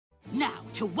now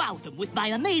to wow them with my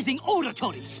amazing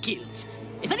oratory skills.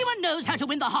 If anyone knows how to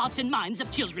win the hearts and minds of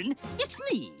children, it's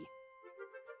me.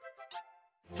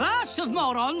 Class of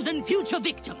morons and future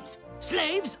victims.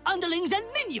 Slaves, underlings, and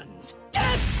minions.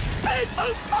 Death!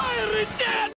 Painful fiery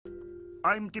death!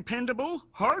 I'm dependable,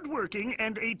 hardworking,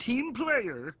 and a team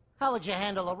player. How would you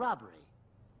handle a robbery?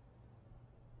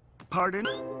 Pardon?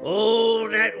 Oh,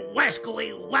 that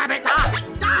wascally wabbit!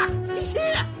 He's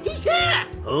here! He's here!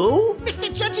 Who?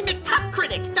 Mr. Judge and McTuck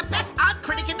Critic, the best art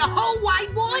critic in the whole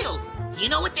wide world! Do you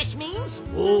know what this means?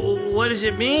 Oh, what does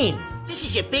it mean? This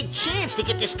is your big chance to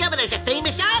get discovered as a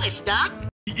famous artist, Doc.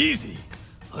 Easy.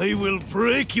 I will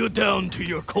break you down to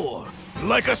your core,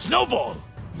 like a snowball.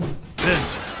 Then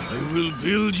I will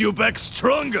build you back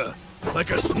stronger,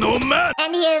 like a snowman.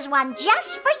 And here's one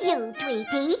just for you,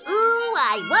 Tweety. Ooh,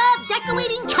 I love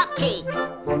decorating cupcakes.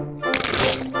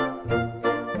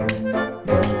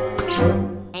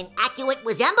 An accurate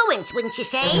resemblance, wouldn't you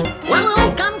say? Well,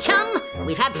 old gum chum,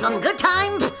 we've had some good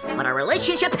times, but our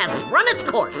relationship has run its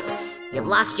course. You've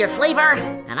lost your flavor,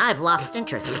 and I've lost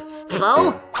interest.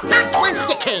 So, back whence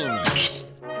you came.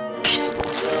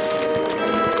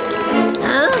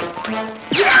 Huh?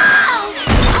 No!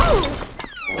 Oh!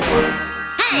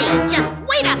 Hey, just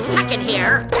wait a second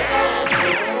here.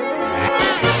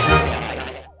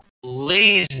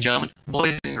 Ladies and gentlemen,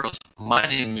 boys and girls, my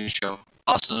name is Joe,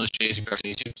 also known as Jason Garth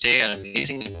on YouTube. Today I have an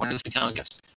amazing and wonderfully talented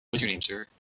guest. What's your name, sir?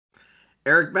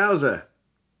 Eric Bauza.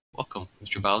 Welcome,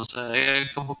 Mr. Bauza. I have a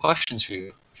couple questions for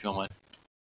you, if you don't mind.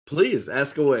 Please,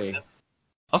 ask away.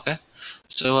 Okay.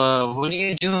 So, what are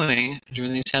you doing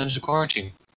during these times of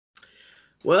quarantine?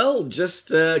 Well,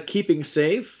 just keeping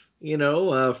safe,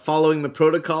 following the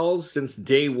protocols since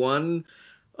day one,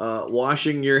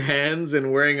 washing your hands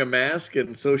and wearing a mask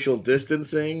and social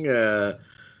distancing,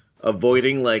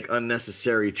 avoiding,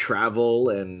 unnecessary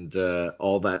travel and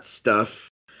all that stuff.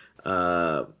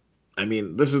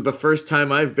 This is the first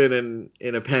time I've been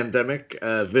in a pandemic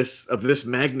of this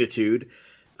magnitude,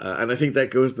 and I think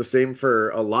that goes the same for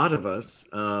a lot of us,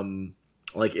 in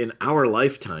our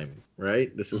lifetime,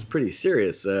 right? This is pretty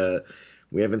serious.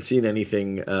 We haven't seen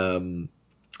anything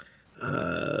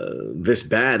this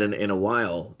bad in a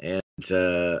while, and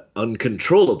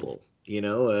uncontrollable.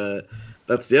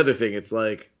 That's the other thing. It's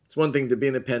one thing to be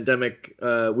in a pandemic.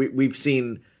 We've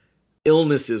seen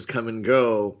illnesses come and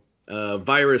go.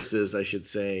 Viruses, I should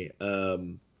say,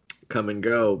 come and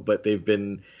go, but they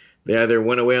either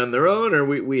went away on their own or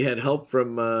we had help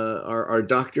from our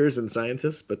doctors and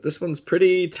scientists. But this one's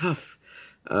pretty tough,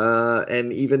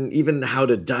 and even how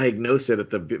to diagnose it at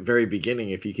the very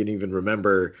beginning, if you can even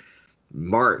remember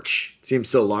March, seems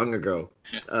so long ago.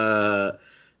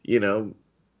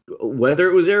 Whether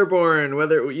it was airborne,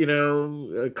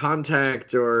 whether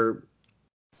contact, or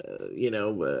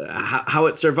how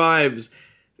it survives.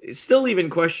 Still even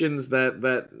questions that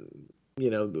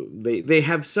they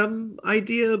have some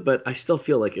idea, but I still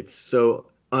feel like it's so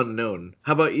unknown.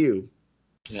 How about you?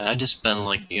 Yeah, I've just been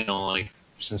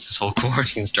since this whole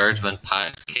quarantine started, been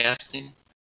podcasting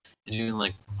and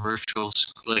doing virtual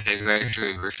school. I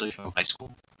graduated virtually from high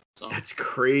school. So. That's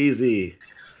crazy.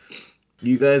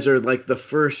 You guys are the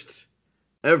first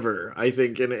ever, I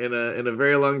think, in a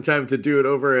very long time to do it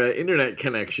over an internet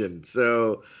connection.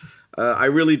 So. I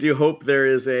really do hope there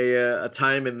is a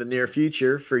time in the near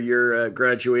future for your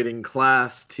graduating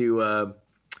class to, have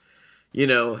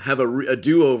a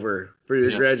do-over for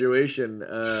your graduation.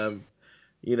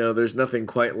 There's nothing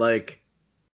quite like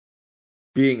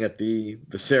being at the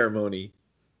ceremony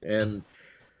and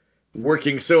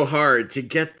working so hard to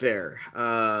get there.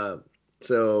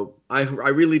 So I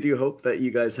really do hope that you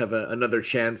guys have another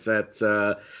chance at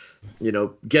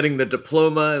getting the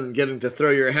diploma and getting to throw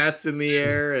your hats in the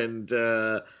air and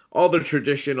all the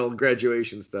traditional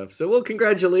graduation stuff. So, well,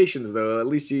 congratulations, though. At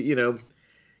least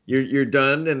you're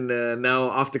done and now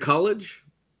off to college.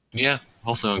 Yeah,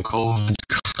 hopefully on COVID.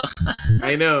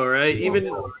 I know, right? Even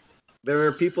there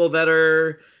are people that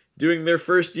are doing their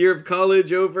first year of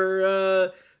college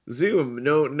over Zoom.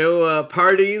 No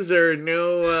parties or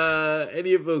no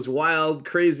any of those wild,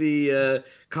 crazy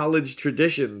college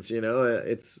traditions.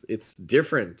 It's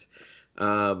different.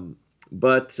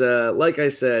 But like I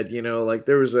said,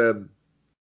 there was on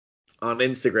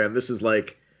Instagram. This is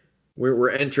we're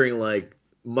entering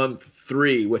month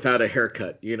 3 without a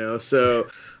haircut. So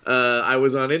I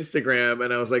was on Instagram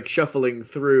and I was shuffling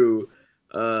through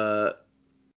your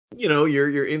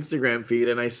Instagram feed,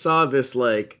 and I saw this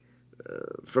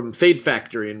from Fade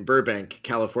Factory in Burbank,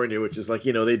 California, which is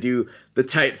they do the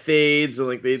tight fades and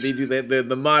they do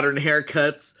the modern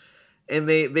haircuts, and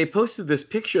they posted this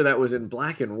picture that was in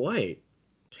black and white,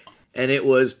 and it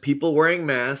was people wearing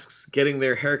masks, getting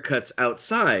their haircuts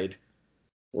outside,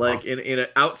 like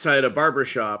outside a barber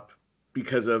shop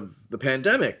because of the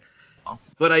pandemic.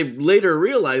 But I later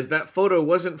realized that photo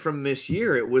wasn't from this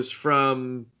year. It was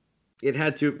from, it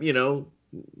had to,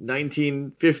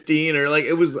 1915, or like,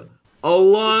 it was a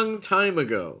long time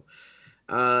ago.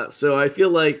 So I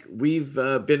feel like we've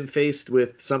been faced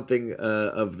with something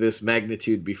of this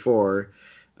magnitude before,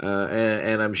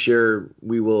 and I'm sure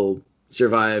we will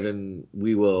survive and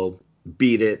we will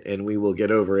beat it and we will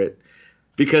get over it.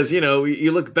 Because,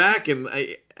 you look back and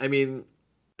I mean,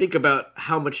 think about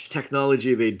how much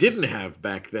technology they didn't have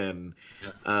back then.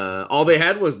 All they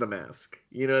had was the mask,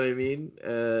 you know what I mean?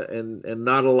 And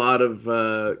not a lot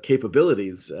of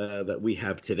capabilities that we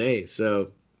have today. So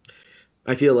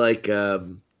I feel like, we're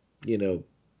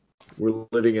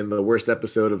living in the worst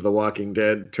episode of The Walking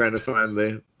Dead, trying to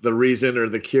find the reason or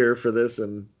the cure for this.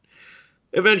 And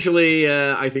eventually,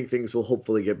 I think things will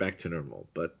hopefully get back to normal.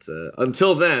 But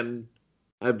until then,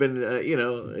 I've been,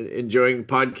 enjoying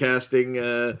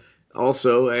podcasting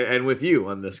also, and with you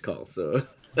on this call. So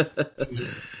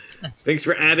thanks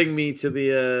for adding me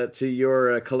to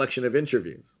your collection of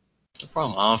interviews. No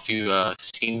problem. I don't know if you've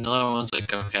seen the other ones.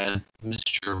 Like I've had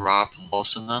Mr. Rob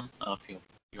Paulson on. I don't know if you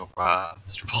know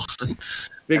Mr. Paulson.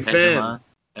 Big fan.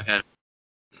 I've had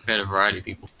a variety of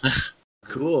people.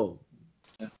 Cool.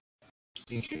 Yeah.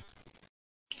 Thank you.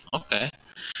 Okay.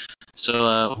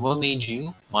 So, what made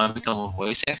you want to become a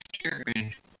voice actor,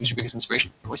 and who's your biggest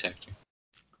inspiration for voice acting?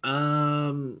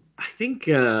 I think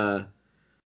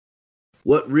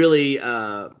what really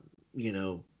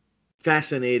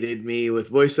fascinated me with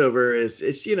voiceover is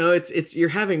it's you're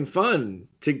having fun,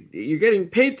 you're getting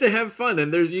paid to have fun,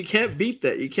 and you can't beat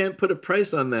that. You can't put a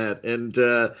price on that. And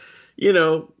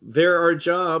there are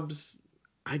jobs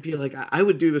I'd be like, I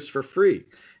would do this for free.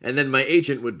 And then my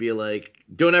agent would be like,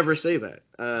 don't ever say that.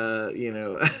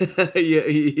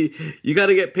 You got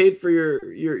to get paid for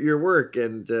your work.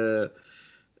 And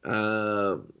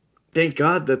thank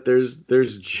God that there's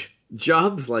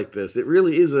jobs like this. It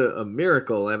really is a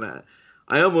miracle. And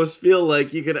I almost feel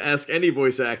like you could ask any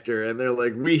voice actor, and they're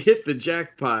like, we hit the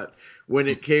jackpot when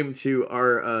it came to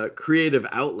our creative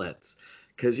outlets.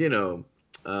 Because,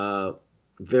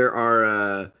 there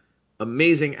are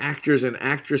amazing actors and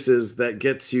actresses that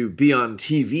get to be on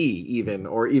TV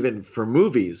even for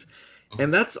movies.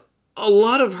 And that's a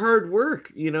lot of hard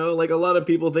work, like a lot of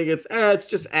people think it's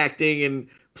just acting and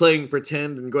playing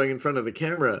pretend and going in front of the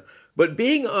camera. But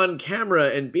being on camera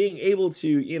and being able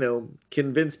to,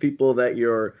 convince people that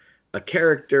you're a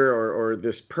character or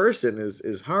this person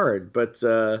is hard. But,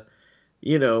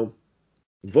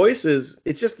 voices,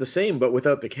 it's just the same, but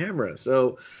without the camera.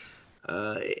 So,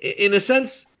 in a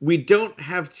sense, we don't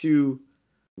have to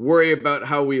worry about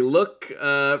how we look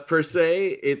per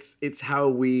se. It's how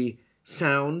we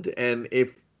sound, and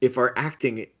if our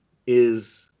acting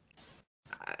is,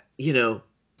 you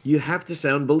have to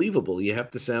sound believable. You have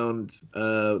to sound.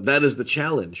 That is the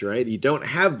challenge, right? You don't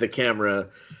have the camera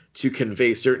to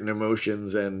convey certain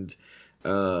emotions and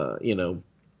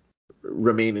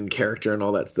remain in character and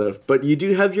all that stuff, but you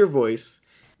do have your voice.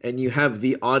 And you have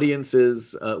the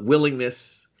audience's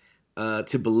willingness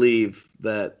to believe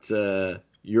that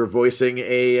you're voicing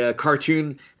a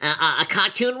cartoon. A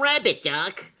cartoon rabbit,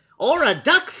 Doc. Or a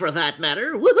duck, for that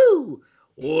matter. Woohoo!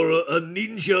 Or a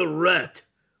ninja rat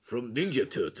from Ninja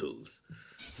Turtles.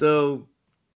 So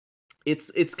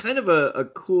it's kind of a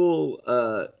cool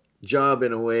job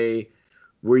in a way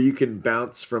where you can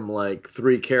bounce from like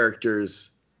three characters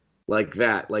like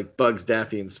that, like Bugs,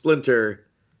 Daffy, and Splinter,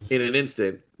 in an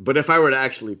instant. But if I were to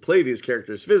actually play these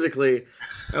characters physically,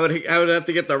 I would have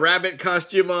to get the rabbit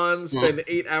costume on, spend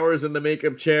 8 hours in the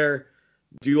makeup chair,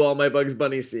 do all my Bugs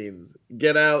Bunny scenes,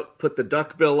 get out, put the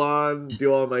duck bill on,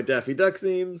 do all my Daffy Duck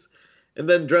scenes, and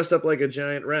then dress up like a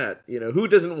giant rat. Who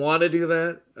doesn't want to do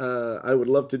that? I would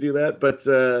love to do that, but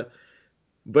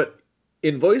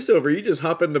in voiceover, you just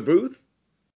hop in the booth,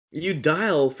 you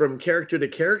dial from character to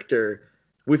character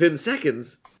within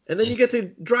seconds, and then you get to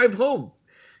drive home.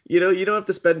 You don't have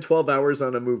to spend 12 hours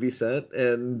on a movie set,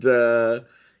 and,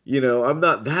 I'm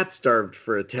not that starved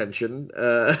for attention.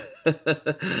 I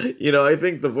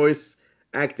think the voice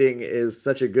acting is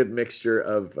such a good mixture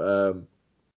of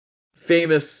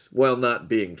famous while not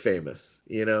being famous,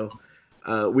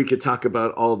 We could talk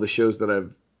about all the shows that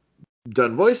I've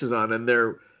done voices on, and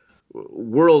they're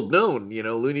world known.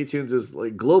 Looney Tunes is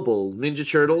like global. Ninja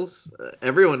Turtles,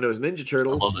 everyone knows Ninja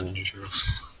Turtles. I love the Ninja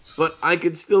Turtles. But I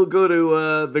could still go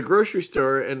to the grocery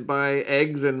store and buy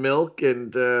eggs and milk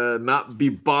and not be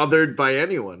bothered by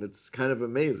anyone. It's kind of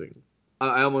amazing.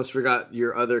 I almost forgot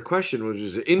your other question, which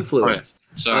is influence.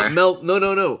 Right. Sorry. Mel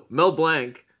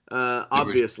Blanc,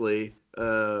 obviously,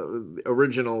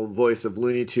 original voice of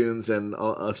Looney Tunes and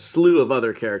a slew of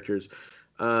other characters.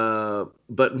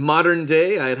 But modern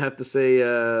day, I'd have to say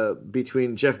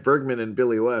between Jeff Bergman and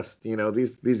Billy West,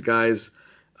 these guys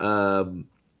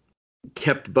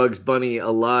kept Bugs Bunny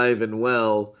alive and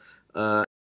well.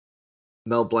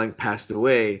 Mel Blanc passed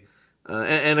away,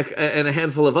 and a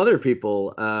handful of other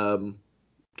people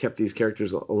kept these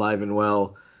characters alive and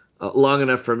well long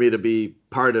enough for me to be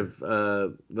part of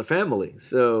the family.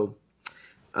 So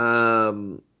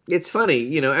it's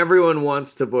funny, everyone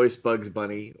wants to voice Bugs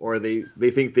Bunny, or they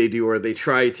think they do, or they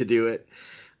try to do it.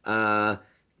 Doc,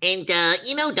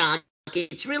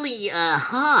 it's really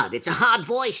hard. It's a hard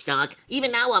voice, Doc.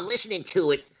 Even now I'm listening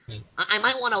to it. I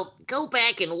might want to go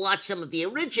back and watch some of the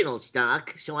originals,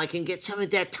 Doc, so I can get some of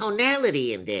that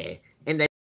tonality in there. And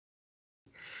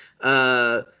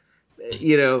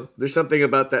there's something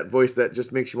about that voice that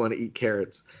just makes you want to eat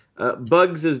carrots.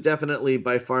 Bugs is definitely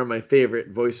by far my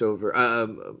favorite voiceover.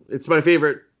 It's my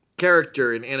favorite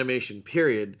character in animation,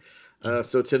 period.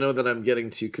 So to know that I'm getting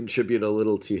to contribute a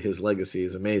little to his legacy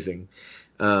is amazing.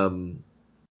 And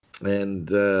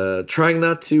trying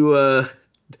not to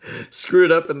screw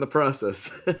it up in the process.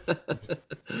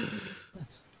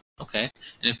 Okay. And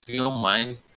if you don't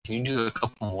mind, can you do a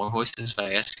couple more voices if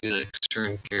I ask you like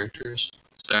certain characters?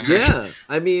 Sorry. Yeah.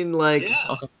 I mean, okay.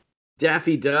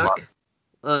 Daffy Duck.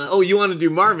 You want to do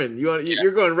Marvin?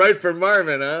 You're going right for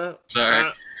Marvin, huh? Sorry.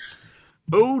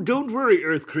 Oh, don't worry,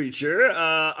 Earth Creature.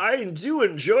 I do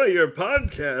enjoy your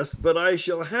podcast, but I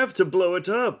shall have to blow it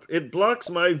up. It blocks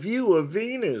my view of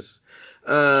Venus.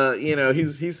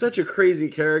 He's such a crazy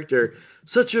character.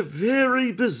 Such a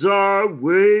very bizarre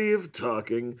way of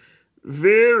talking.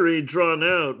 Very drawn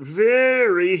out.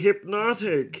 Very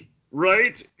hypnotic.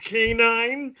 Right,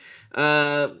 Canine?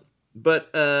 But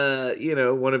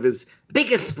one of his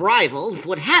biggest rivals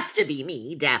would have to be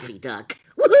me, Daffy Duck.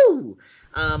 Woohoo!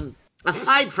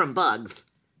 Aside from Bugs,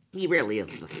 he really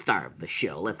is the star of the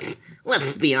show.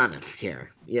 Let's be honest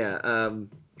here. Yeah,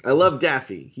 I love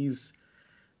Daffy. He's,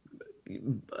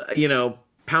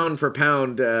 pound for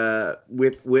pound,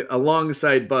 with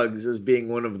alongside Bugs as being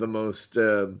one of the most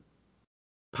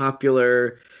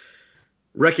popular,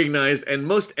 recognized, and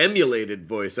most emulated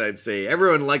voice, I'd say.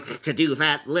 Everyone likes to do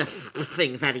that lisp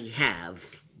thing that he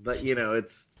has. But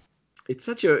it's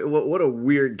such what a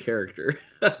weird character.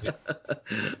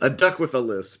 A duck with a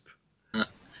lisp.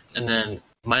 And then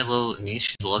my little niece,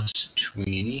 she loves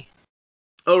Tweety.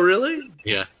 Oh, really?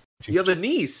 Yeah. You have a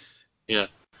niece? Yeah.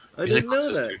 I didn't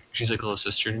know that. She's like a little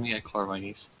sister to me. I call her my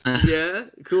niece. Yeah.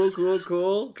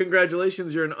 Cool.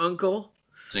 Congratulations, you're an uncle.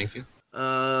 Thank you.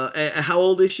 How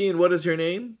old is she, and what is her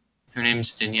name? Her name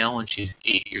is Danielle, and she's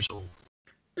 8 years old.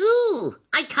 Ooh,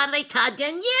 I thought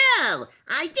Danielle.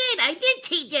 I did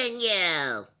see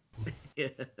Danielle. Yeah.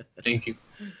 Thank you.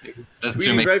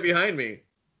 Tweety's right behind me.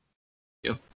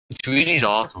 Yep. Tweety's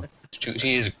awesome.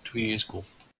 Tweety is cool.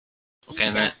 Okay,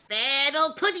 he's a bad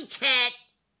old putty tat.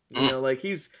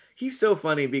 He's so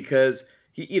funny because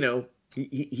he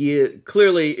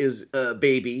clearly is a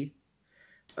baby.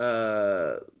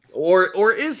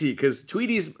 Or is he? Because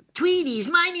Tweety's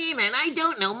my name, and I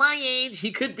don't know my age.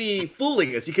 He could be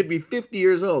fooling us. He could be 50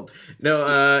 years old. No,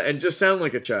 and just sound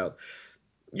like a child.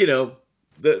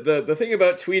 The thing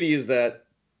about Tweety is that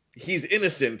he's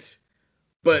innocent,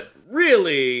 but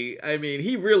really, I mean,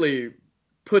 he really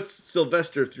puts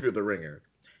Sylvester through the ringer.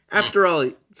 After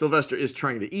all, Sylvester is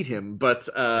trying to eat him, but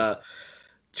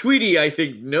Tweety, I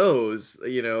think, knows,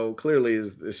 clearly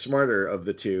is the smarter of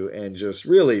the two and just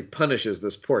really punishes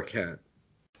this poor cat.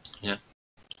 Yeah.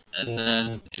 And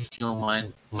then, if you don't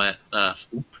mind, my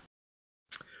Foop.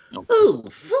 No. Oh,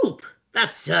 Foop!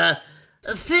 That's a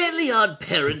Fairly Odd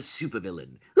Parents supervillain.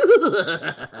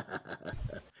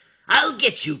 I'll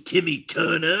get you, Timmy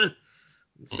Turner.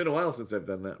 It's been a while since I've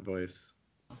done that voice.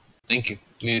 Thank you.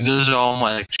 Those are all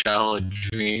my childhood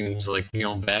dreams,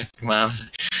 back when I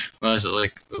was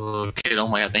like a little kid. Oh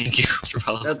my god, thank you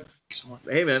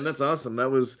Hey man, that's awesome. That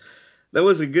was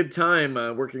a good time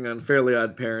working on Fairly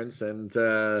Odd Parents, and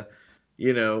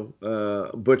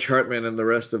Butch Hartman and the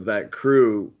rest of that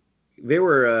crew. They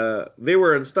were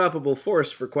an unstoppable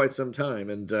force for quite some time,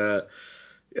 and I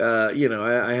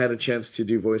had a chance to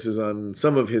do voices on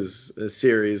some of his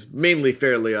series, mainly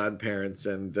Fairly Odd Parents,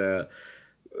 and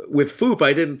with Foop,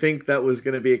 I didn't think that was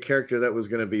going to be a character that was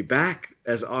going to be back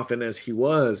as often as he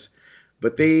was,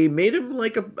 but they made him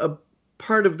like a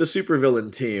part of the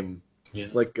supervillain team,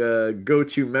 like a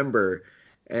go-to member,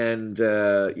 and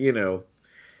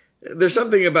there's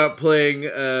something about playing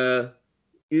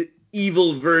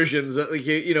evil versions. Like,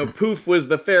 you know, Poof was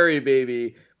the fairy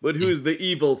baby, but who's the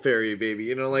evil fairy baby?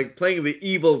 You know, like playing the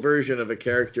evil version of a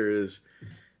character is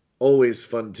always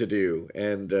fun to do.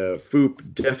 And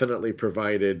Foop definitely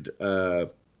provided a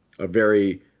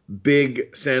very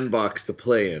big sandbox to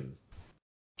play in.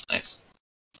 Nice.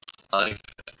 I like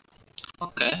that.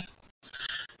 Okay.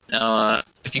 Now,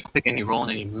 if you could pick any role in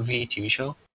any movie, TV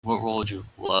show, what role would you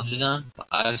love to done? But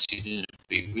obviously you didn't.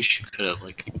 But you wish you could have,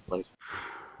 like, played.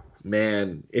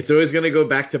 Man, it's always going to go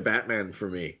back to Batman for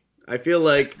me. I feel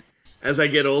like as I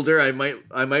get older, I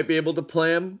might be able to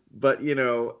play him, but you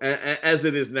know, as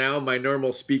it is now, my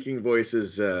normal speaking voice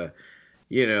is,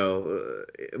 you know,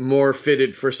 more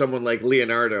fitted for someone like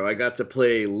Leonardo. I got to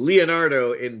play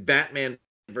Leonardo in Batman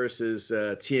versus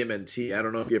TMNT. I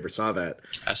don't know if you ever saw that.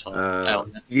 I saw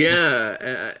that.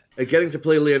 Yeah, getting to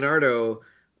play Leonardo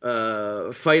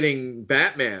fighting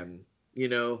Batman, you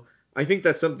know, I think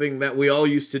that's something that we all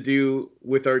used to do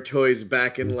with our toys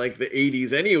back in like the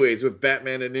 80s anyways, with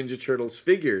Batman and Ninja Turtles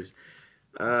figures.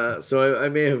 So I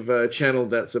may have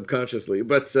channeled that subconsciously.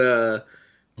 But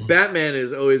Batman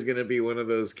is always going to be one of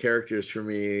those characters for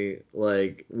me,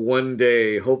 like one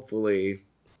day, hopefully,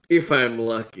 if I'm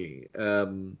lucky.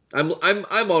 I'm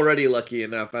already lucky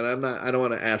enough, and I don't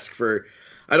want to ask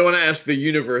the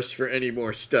universe for any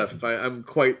more stuff. I'm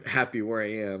quite happy where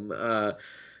I am.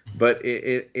 But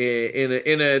in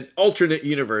an alternate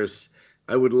universe,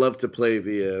 I would love to play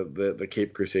the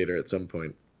Cape Crusader at some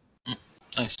point.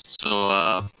 Nice. So,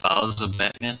 Bauza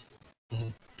Batman?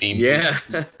 Yeah.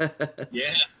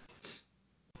 Yeah.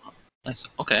 Nice.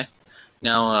 Okay.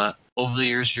 Now, over the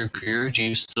years of your career, do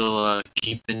you still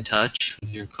keep in touch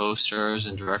with your co-stars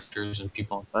and directors and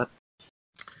people on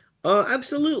set?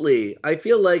 Absolutely. I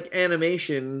feel like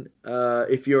animation,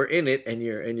 if you're in it and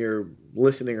you're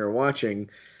listening or watching,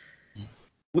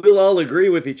 we'll all agree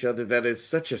with each other that it's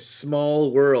such a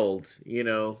small world, you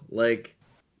know, like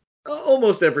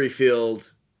almost every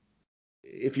field,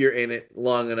 if you're in it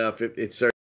long enough, it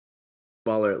starts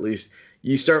smaller. At least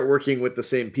you start working with the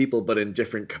same people, but in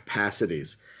different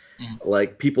capacities.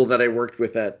 Like people that I worked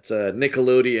with at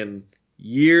Nickelodeon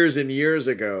years and years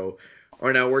ago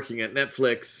are now working at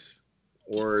Netflix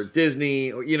or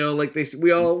Disney, or, you know, like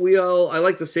we all, I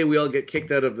like to say we all get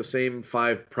kicked out of the same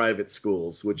 5 private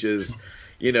schools, which is,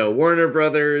 you know, Warner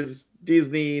Brothers,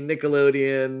 Disney,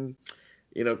 Nickelodeon,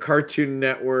 you know, Cartoon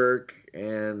Network,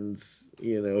 and,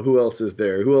 you know, who else is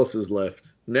there? Who else is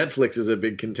left? Netflix is a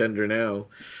big contender now.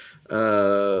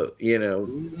 You know.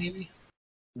 Maybe?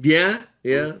 Yeah.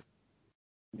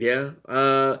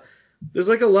 There's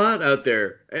like a lot out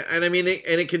there. And I mean,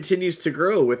 it continues to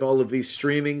grow with all of these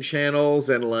streaming channels,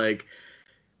 and like,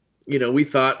 you know, we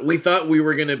thought we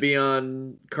were going to be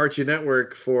on Cartoon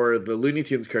Network for the Looney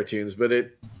Tunes cartoons, but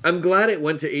I'm glad it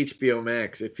went to HBO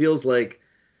Max. It feels like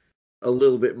a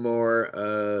little bit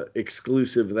more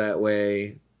exclusive that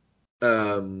way.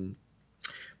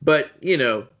 But you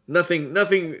know, nothing.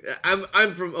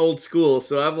 I'm from old school,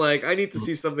 so I'm like, I need to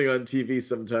see something on TV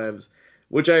sometimes.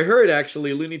 Which I heard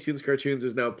actually, Looney Tunes cartoons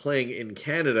is now playing in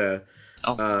Canada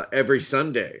every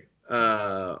Sunday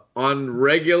on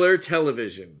regular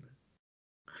television.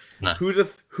 Nah.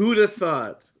 Who'd have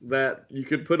thought that you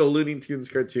could put a Looney Tunes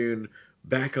cartoon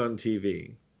back on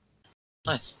TV?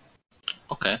 Nice.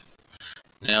 Okay.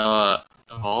 Now,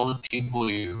 of all the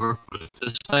people you work with,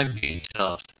 this might be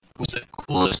tough. Who's the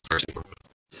coolest person you work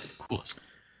with? Coolest.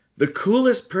 The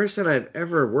coolest person I've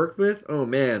ever worked with? Oh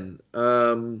man,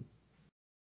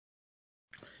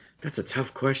 that's a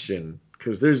tough question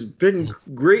because there's been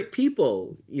great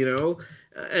people, you know.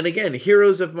 And again,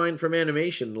 heroes of mine from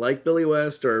animation, like Billy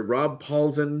West or Rob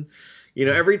Paulsen. You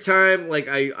know, every time, like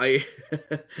I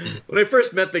when I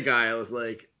first met the guy, I was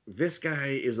like, this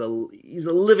guy he's a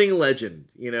living legend,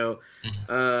 you know.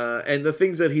 And the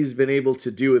things that he's been able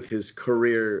to do with his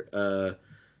career,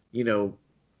 you know,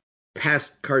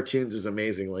 past cartoons is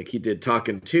amazing. Like he did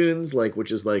Talkin' Tunes, like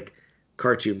which is like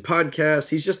cartoon podcast.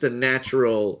 He's just a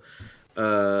natural,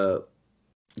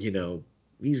 you know,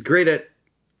 he's great at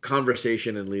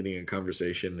conversation and leading a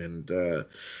conversation, and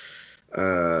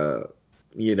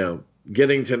you know,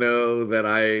 getting to know that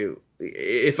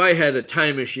if I had a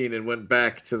time machine and went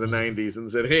back to the 90s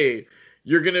and said, hey,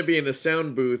 you're going to be in a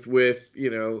sound booth with, you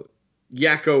know,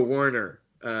 Yakko Warner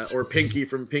or Pinky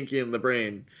from Pinky and the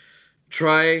Brain,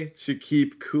 try to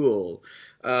keep cool.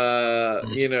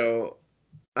 You know,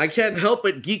 I can't help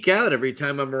but geek out every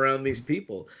time I'm around these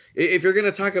people. If you're going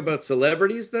to talk about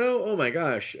celebrities, though, oh my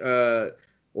gosh,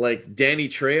 like Danny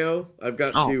Trejo. I've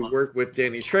got to work with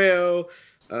Danny Trejo.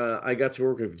 I got to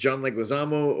work with John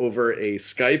Leguizamo over a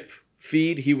Skype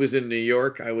feed. He was in New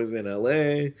York. I was in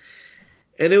LA.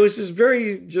 And it was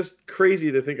just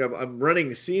crazy to think I'm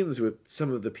running scenes with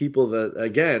some of the people that,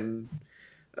 again,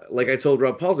 like I told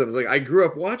Rob Paulson, I was like, I grew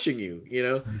up watching you, you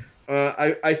know?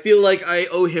 I feel like I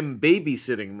owe him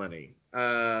babysitting money.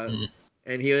 And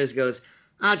he always goes,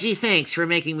 "Oh, gee, thanks for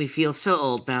making me feel so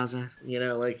old, Bauza." You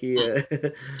know, like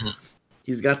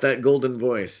he's got that golden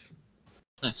voice.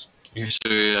 Nice. You're so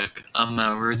like,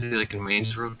 where is he, like in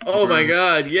Wayne's World? Oh my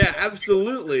God, yeah,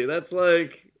 absolutely. That's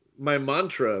like my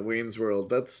mantra, Wayne's World.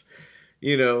 That's,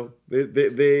 you know,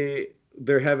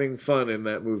 they're having fun in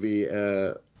that movie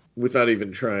without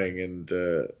even trying. And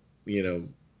you know,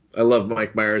 I love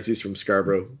Mike Myers. He's from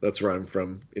Scarborough. That's where I'm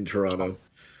from in Toronto.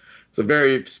 It's a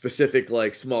very specific,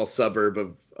 like, small suburb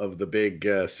of the big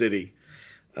city.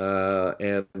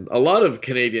 And a lot of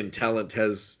Canadian talent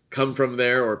has come from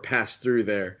there or passed through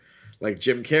there. Like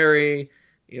Jim Carrey,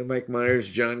 you know, Mike Myers,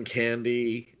 John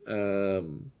Candy.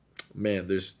 Man,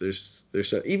 there's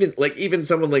so, even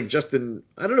someone like Justin.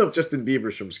 I don't know if Justin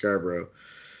Bieber's from Scarborough,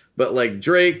 but like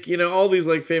Drake, you know, all these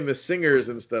like famous singers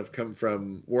and stuff come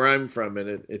from where I'm from,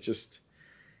 and it's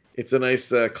a nice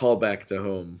callback to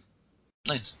home.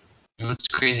 Nice. What's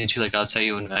crazy too, like I'll tell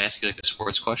you when I ask you like a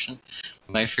sports question,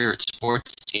 my favorite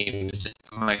hockey team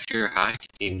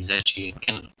is actually in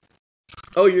Canada.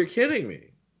 Oh, you're kidding me.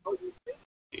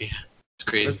 Yeah, it's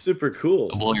crazy. That's super cool.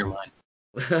 It'll blow your mind.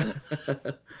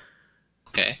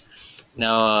 Okay.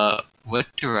 Now, what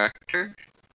director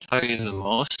taught you the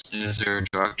most? Is there a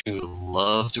director you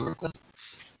love to work with?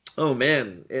 Oh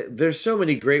man, there's so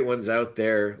many great ones out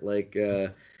there. Like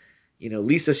you know,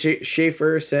 Lisa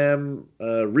Schaefer, Sam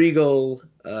Riegel,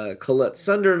 Colette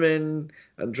Sunderman,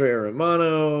 Andrea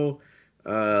Romano,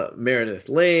 Meredith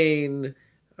Lane.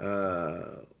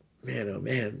 Man, oh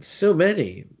man, so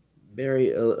many. Mary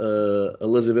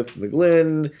Elizabeth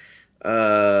McGlynn.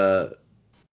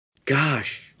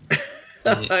 Gosh,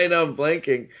 I know I'm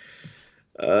blanking.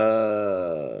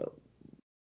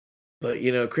 But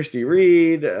you know, Christy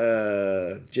Reed,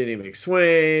 Jenny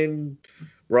McSwain,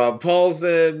 Rob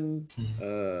Paulson,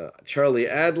 Charlie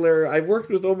Adler. I've worked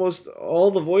with almost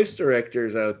all the voice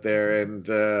directors out there, and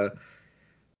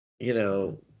you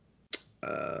know,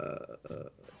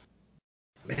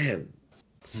 man,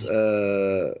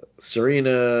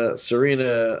 Serena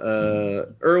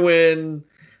Irwin.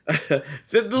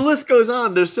 The list goes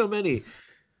on. There's so many.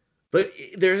 But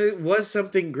there was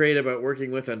something great about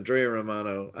working with Andrea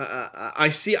Romano.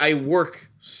 I work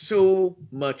so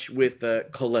much with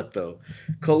Colette, though.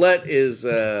 Colette is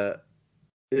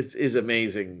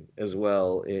amazing as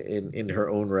well in her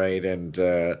own right,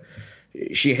 and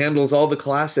she handles all the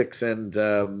classics.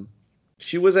 And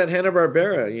she was at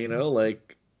Hanna-Barbera, you know,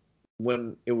 like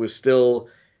when it was still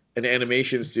an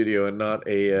animation studio and not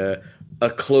a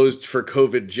closed for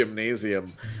COVID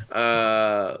gymnasium.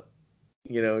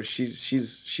 You know,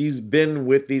 she's been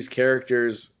with these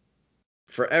characters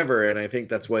forever, and I think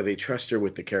that's why they trust her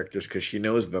with the characters, because she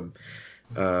knows them.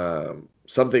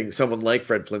 Someone like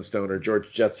Fred Flintstone or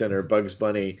George Jetson or Bugs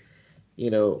Bunny, you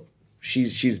know,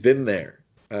 she's been there.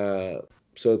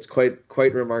 So it's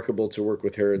quite remarkable to work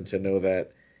with her and to know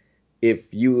that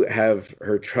if you have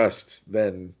her trust,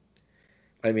 then,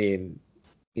 I mean,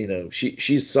 you know,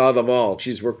 she saw them all.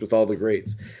 She's worked with all the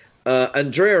greats.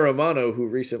 Andrea Romano, who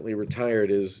recently retired,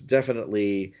 is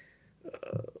definitely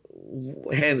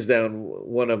hands down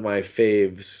one of my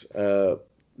faves,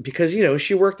 because, you know,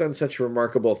 she worked on such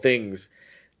remarkable things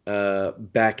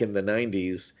back in the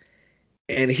 90s.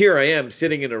 And here I am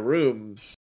sitting in a room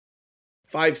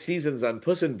 5 seasons on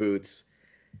Puss in Boots,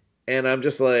 and I'm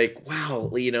just like,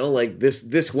 wow, you know, like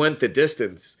this went the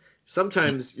distance.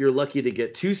 Sometimes you're lucky to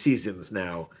get 2 seasons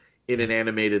now in an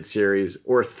animated series,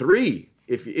 or 3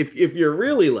 if you're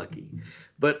really lucky.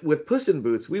 But with Puss in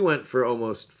Boots, we went for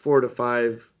almost 4 to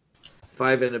 5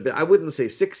 and a bit. I wouldn't say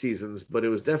 6 seasons, but it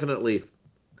was definitely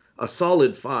a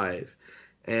solid 5.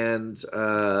 And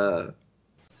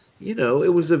you know,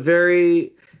 it was a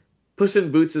very Puss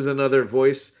in Boots is another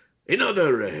voice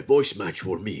match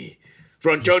for me,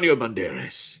 for Antonio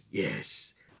Banderas.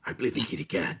 Yes, I play the kitty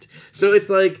cat. So it's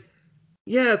like,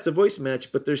 yeah, it's a voice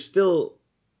match, but there's still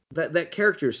that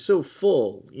character is so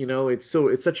full, you know. It's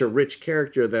such a rich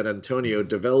character that Antonio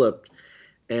developed,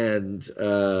 and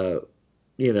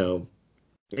you know,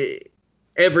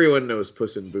 everyone knows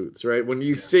Puss in Boots, right? When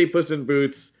you say Puss in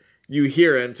Boots, you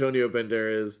hear Antonio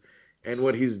Banderas and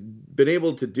what he's been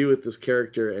able to do with this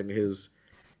character, and his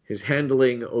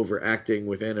handling over acting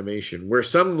with animation, where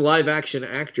some live action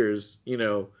actors, you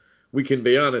know, we can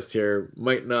be honest here,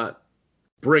 might not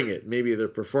bring it. Maybe their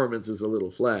performance is a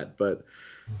little flat, but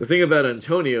the thing about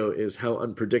Antonio is how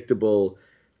unpredictable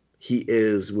he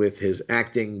is with his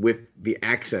acting, with the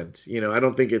accent. You know, I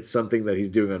don't think it's something that he's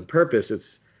doing on purpose.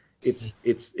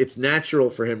 It's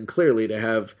natural for him clearly to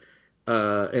have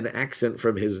an accent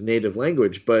from his native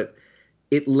language, but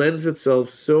it lends itself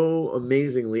so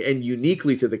amazingly and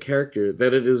uniquely to the character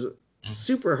that it is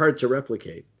super hard to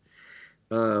replicate.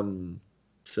 So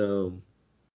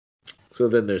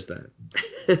then there's that.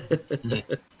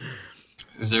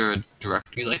 Is there a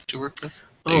director you like to work with?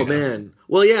 Oh man,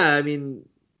 well yeah, I mean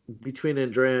between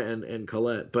Andrea and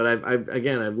Colette, but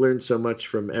I've learned so much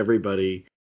from everybody.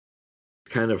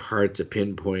 It's kind of hard to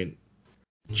pinpoint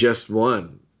just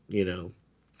one, you know.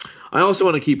 I also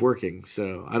want to keep working,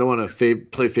 so I don't want to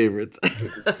play favorites.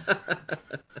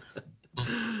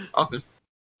 Okay.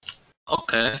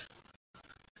 Okay.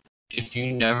 If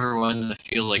you never wanted to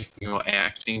feel like, you know,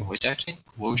 acting, voice acting,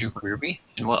 what would your career be?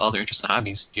 And what other interests and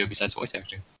hobbies do you have besides voice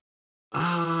acting?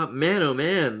 Man, oh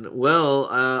man. Well,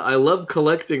 I love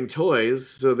collecting toys,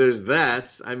 so there's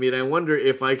that. I mean, I wonder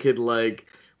if I could, like,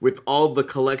 with all the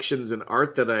collections and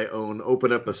art that I own,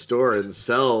 open up a store and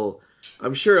sell.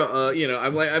 I'm sure, you know,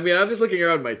 I'm just looking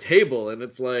around my table, and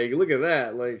it's like, look at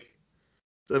that, like,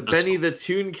 it's a Benny the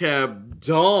Toon Cab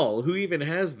doll. Who even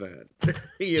has that?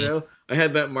 You know, I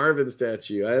had that Marvin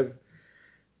statue.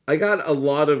 I got a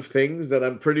lot of things that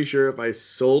I'm pretty sure if I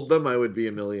sold them, I would be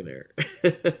a millionaire.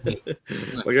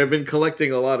 Like, I've been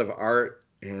collecting a lot of art,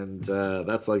 and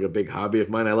that's like a big hobby of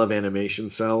mine. I love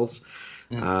animation cells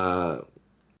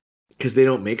because they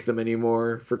don't make them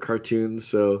anymore for cartoons.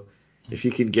 So if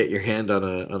you can get your hand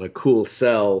on a cool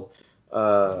cell,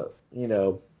 you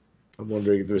know, I'm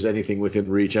wondering if there's anything within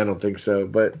reach. I don't think so,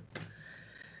 but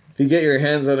if you get your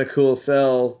hands on a cool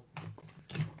cell,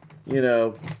 you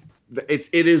know, it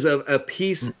is a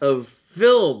piece of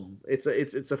film. It's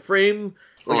a frame.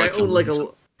 Like, I own like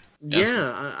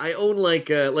I own like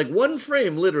one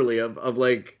frame literally of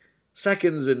like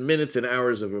seconds and minutes and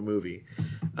hours of a movie.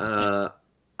 I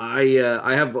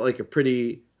have like a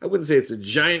pretty, I wouldn't say it's a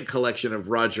giant collection of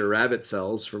Roger Rabbit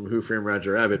cells from Who Framed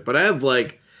Roger Rabbit, but I have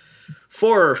like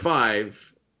 4 or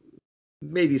 5,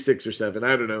 maybe 6 or 7.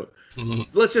 I don't know.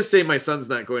 Let's just say my son's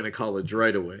not going to college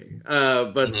right away.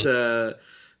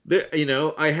 There, you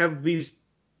know, I have these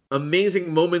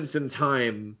amazing moments in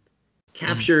time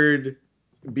captured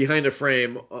behind a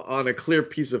frame on a clear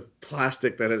piece of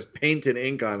plastic that has paint and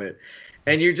ink on it,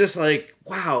 and you're just like,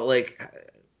 wow, like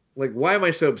why am I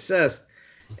so obsessed?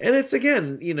 And it's,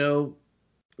 again, you know,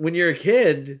 when you're a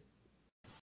kid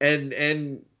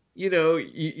and you know,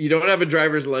 you don't have a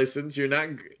driver's license, you're not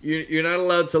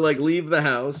allowed to like leave the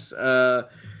house,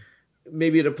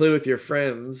 maybe to play with your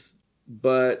friends,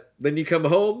 but then you come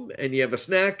home and you have a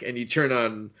snack and you turn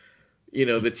on, you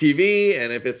know, the TV,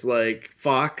 and if it's like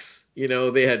Fox, you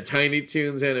know, they had Tiny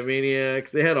Toons,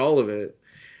 Animaniacs, they had all of it.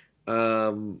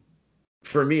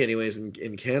 For me anyways,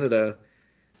 in Canada,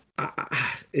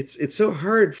 it's so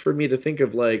hard for me to think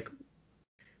of like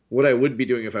what I would be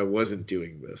doing if I wasn't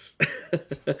doing this.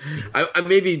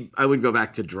 Maybe I would go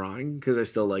back to drawing because I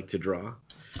still like to draw.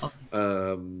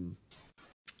 But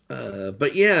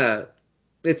yeah,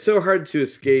 it's so hard to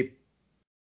escape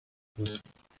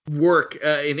work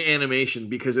in animation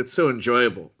because it's so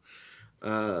enjoyable.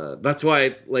 That's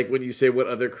why, like, when you say what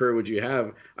other career would you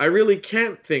have, I really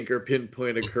can't think or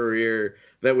pinpoint a career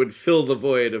that would fill the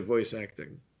void of voice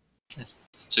acting.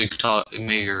 So you could talk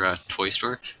maybe your toy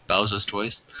store, Bauza's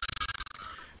Toys.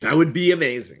 That would be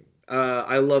amazing.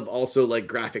 I love also like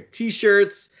graphic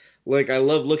T-shirts. Like, I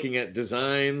love looking at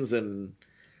designs and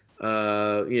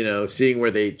you know, seeing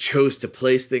where they chose to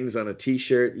place things on a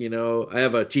T-shirt. You know, I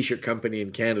have a T-shirt company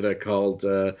in Canada called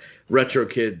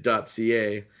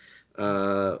RetroKid.ca.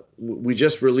 We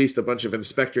just released a bunch of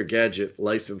Inspector Gadget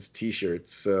licensed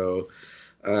T-shirts. So,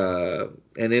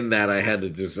 and in that, I had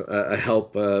a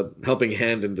helping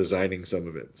hand in designing some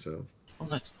of it. So. Oh,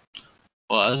 nice.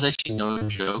 Well, I was actually no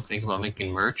joke thinking about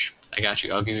making merch. I got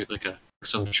you. I'll give you like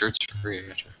some shirts for free. I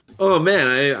got you. Oh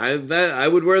man, I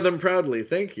would wear them proudly.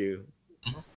 Thank you.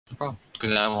 No problem.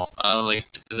 Because I like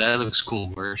that looks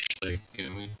cool merch. Like, you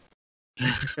know what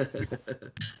I mean?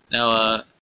 Now,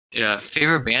 yeah,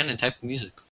 favorite band and type of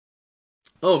music.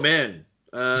 Oh man,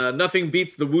 nothing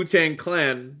beats the Wu-Tang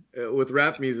Clan with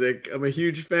rap music. I'm a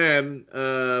huge fan.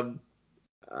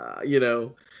 You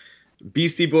know,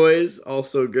 Beastie Boys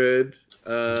also good.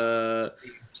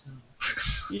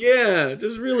 Yeah,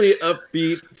 just really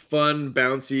upbeat, fun,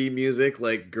 bouncy music.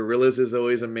 Like Gorillaz is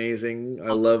always amazing.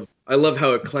 I love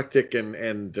how eclectic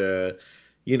and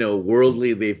you know,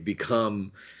 worldly they've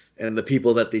become, and the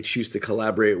people that they choose to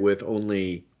collaborate with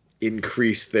only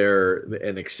increase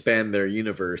and expand their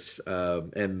universe,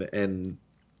 and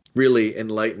really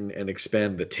enlighten and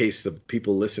expand the taste of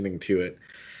people listening to it.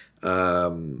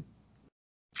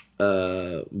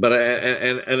 But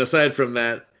aside from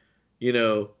that,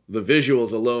 the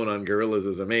visuals alone on Gorillaz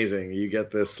is amazing. You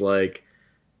get this like,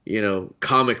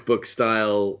 comic book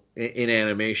style in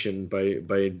animation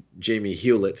by Jamie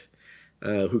Hewlett,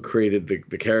 who created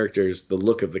the characters, the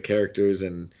look of the characters,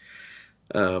 and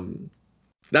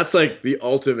that's like the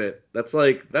ultimate. That's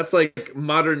like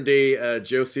modern day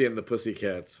Josie and the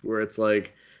Pussycats, where it's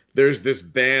like there's this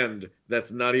band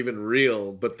that's not even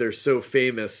real, but they're so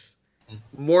famous,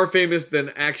 more famous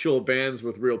than actual bands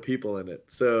with real people in it.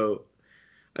 So,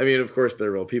 I mean, of course, there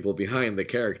are real people behind the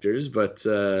characters, but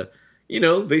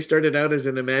they started out as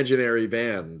an imaginary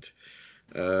band.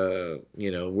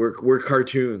 We're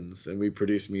cartoons and we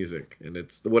produce music, and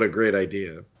what a great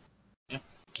idea.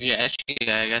 Yeah, actually,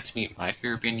 I got to meet my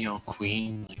favorite band,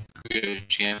 Queen, like we were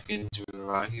champions.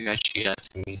 You actually got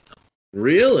to meet them.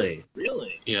 Really?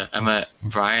 Yeah, I met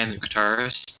Brian, the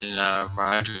guitarist, and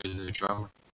Roger, the drummer.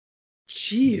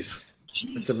 Jeez,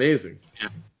 that's amazing.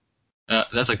 Yeah,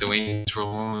 that's like the Wayne's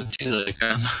World moment too. Like,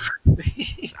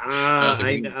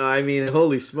 I mean,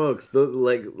 holy smokes,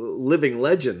 like living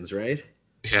legends, right?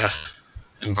 Yeah,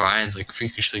 and Brian's like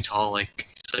freakishly tall, like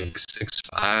he's like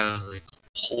 6'5". Like,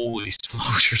 holy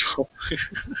smokes, you're tall.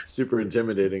 Super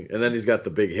intimidating, and then he's got the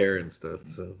big hair and stuff.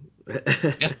 So.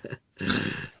 Yeah.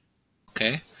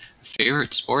 Okay.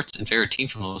 Favorite sports and favorite team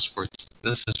from those sports.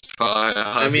 This is probably.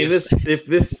 I mean, if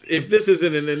this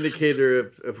isn't an indicator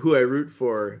of who I root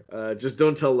for, just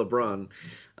don't tell LeBron.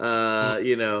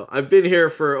 I've been here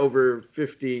for over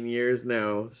 15 years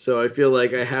now, so I feel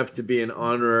like I have to be an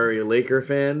honorary Laker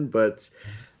fan. But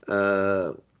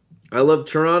I love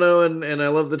Toronto and I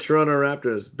love the Toronto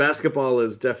Raptors. Basketball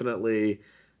is definitely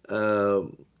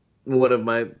one of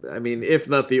my. I mean, if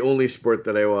not the only sport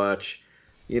that I watch.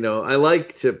 I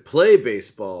like to play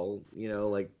baseball,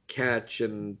 like catch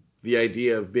and the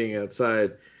idea of being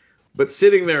outside. But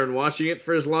sitting there and watching it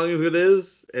for as long as it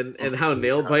is and how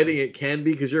nail-biting it can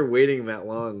be because you're waiting that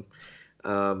long,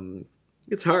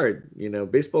 it's hard.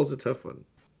 Baseball's a tough one.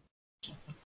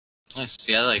 Nice.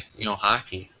 See, I like,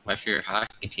 hockey. My favorite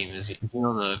hockey team is,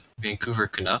 the Vancouver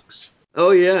Canucks.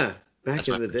 Oh, yeah. Back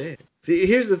in the day. See,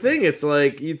 here's the thing. It's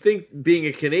like you'd think being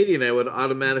a Canadian, I would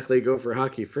automatically go for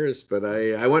hockey first, but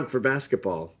I went for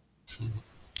basketball.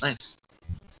 Nice.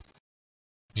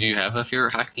 Do you have a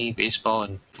favorite hockey, baseball,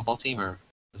 and football team, or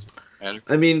does it matter?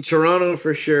 I mean, Toronto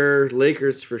for sure,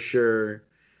 Lakers for sure.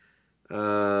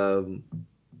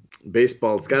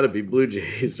 Baseball, it's got to be Blue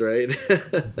Jays, right?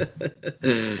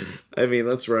 I mean,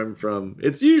 that's where I'm from.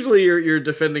 It's usually you're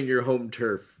defending your home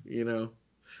turf, Nice.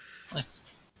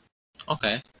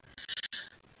 Okay.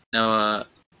 Now,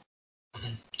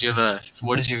 do you have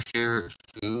what is your favorite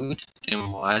food,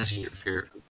 and why is it your favorite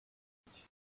food?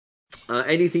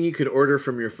 Anything you could order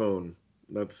from your phone.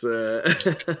 That's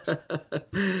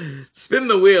spin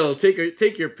the wheel.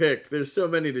 Take your pick. There's so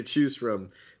many to choose from.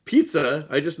 Pizza.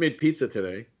 I just made pizza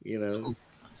today. Ooh,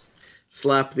 nice.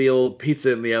 Slap the old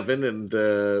pizza in the oven and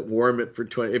warm it for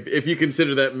 20. If you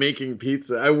consider that making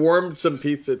pizza, I warmed some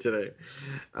pizza today.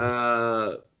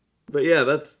 But yeah,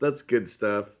 that's good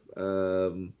stuff.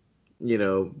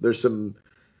 There's some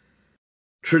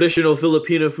traditional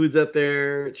Filipino foods out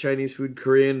there, Chinese food,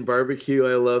 Korean barbecue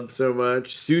I love so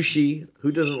much. Sushi.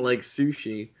 Who doesn't like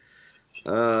sushi?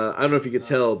 I don't know if you could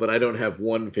tell, but I don't have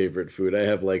one favorite food. I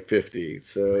have like 50.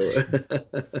 So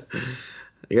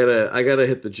I gotta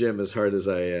hit the gym as hard as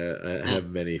I have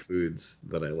many foods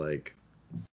that I like.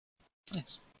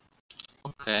 Nice.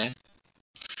 Okay.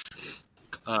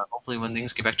 Hopefully when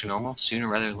things get back to normal sooner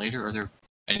rather than later, are there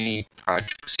any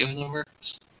projects you have in the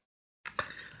works?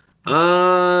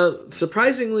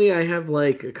 Surprisingly, I have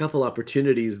like a couple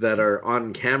opportunities that are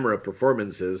on-camera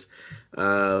performances,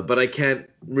 but I can't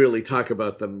really talk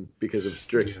about them because of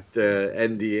strict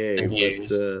NDA.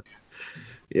 NDAs.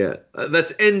 But,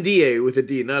 that's NDA with a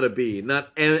D, not a B,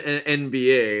 not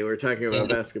NBA. We're talking about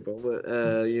basketball, but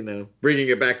bringing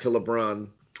it back to LeBron.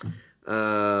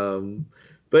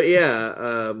 But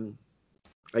yeah,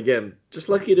 again, just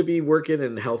lucky to be working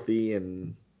and healthy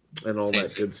and all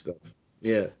that good stuff.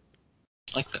 Yeah.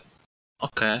 Like that.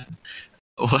 Okay.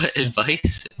 What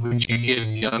advice would you give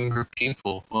younger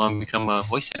people who want to become a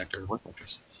voice actor or voice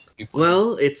actress?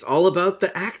 Well, it's all about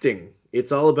the acting.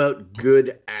 It's all about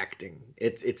good acting.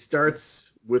 It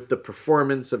starts with the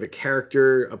performance of a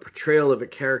character, a portrayal of a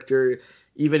character,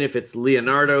 even if it's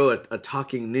Leonardo, a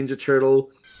talking Ninja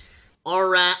Turtle.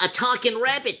 Or a talking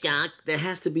rabbit, Doc. There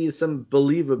has to be some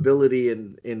believability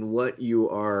in what you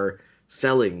are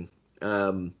selling.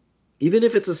 Even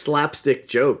if it's a slapstick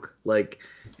joke, like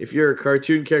if you're a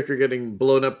cartoon character getting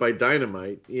blown up by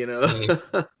dynamite, you know,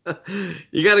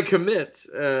 you got to commit.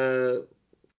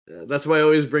 That's why I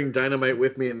always bring dynamite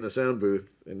with me in the sound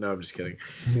booth. And no, I'm just kidding.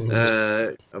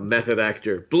 A method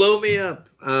actor, blow me up.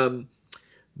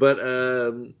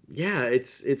 Yeah,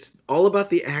 it's all about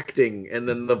the acting, and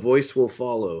then the voice will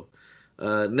follow.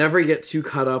 Never get too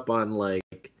caught up on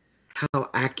like how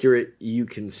accurate you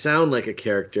can sound like a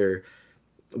character.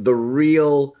 The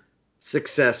real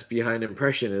success behind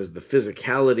impression is the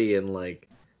physicality and like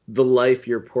the life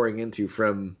you're pouring into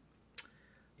from,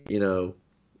 you know,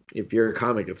 if you're a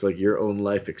comic, it's like your own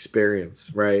life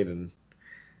experience, right? And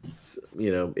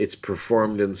you know, it's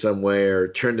performed in some way or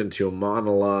turned into a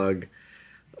monologue.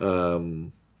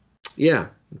 Yeah,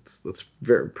 that's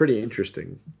pretty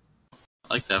interesting.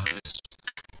 I like that voice.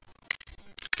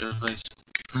 Good advice.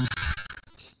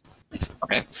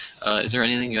 Okay. Is there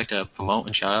anything you'd like to promote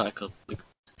and shout out at the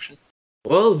description?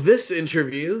 Well, this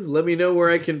interview, let me know where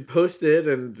I can post it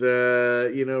and,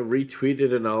 you know, retweet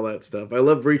it and all that stuff. I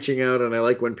love reaching out, and I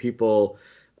like when people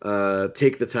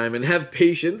take the time and have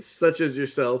patience, such as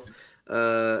yourself,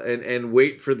 and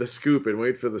wait for the scoop and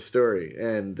wait for the story.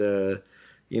 And,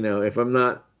 you know, if I'm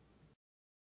not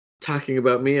talking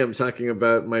about me, I'm talking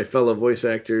about my fellow voice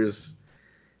actors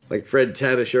like Fred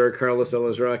Tatasciore, Carlos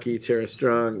Elizraki, Tara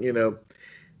Strong. You know,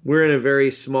 we're in a very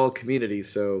small community,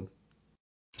 so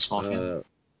Small team.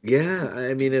 yeah,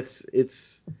 I mean it's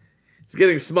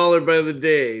getting smaller by the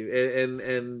day,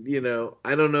 and you know,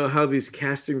 I don't know how these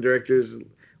casting directors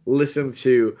listen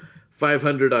to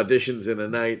 500 auditions in a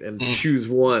night and choose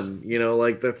one. You know,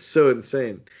 like that's so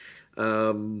insane.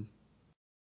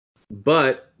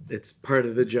 But it's part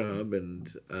of the job, and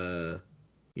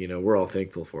you know, we're all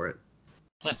thankful for it.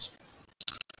 Nice.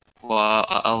 Well,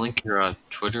 I'll link your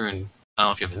Twitter, and I don't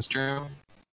know if you have Instagram.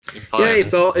 Yeah,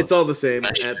 it's all the same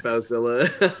at Bauzilla.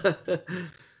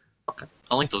 Okay,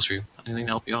 I'll link those for you. Anything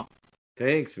to help you out.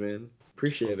 Thanks, man.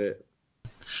 Appreciate it.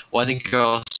 Well, I thank you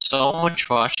all so much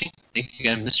for watching. Thank you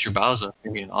again, Mr. Bauza,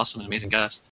 for being an awesome and amazing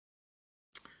guest.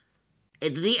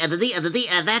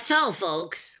 That's all,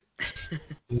 folks.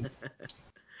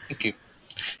 Thank you.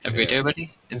 Have a great day,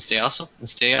 everybody, and stay awesome,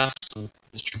 Mr.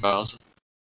 Bauza.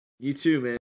 You too, man.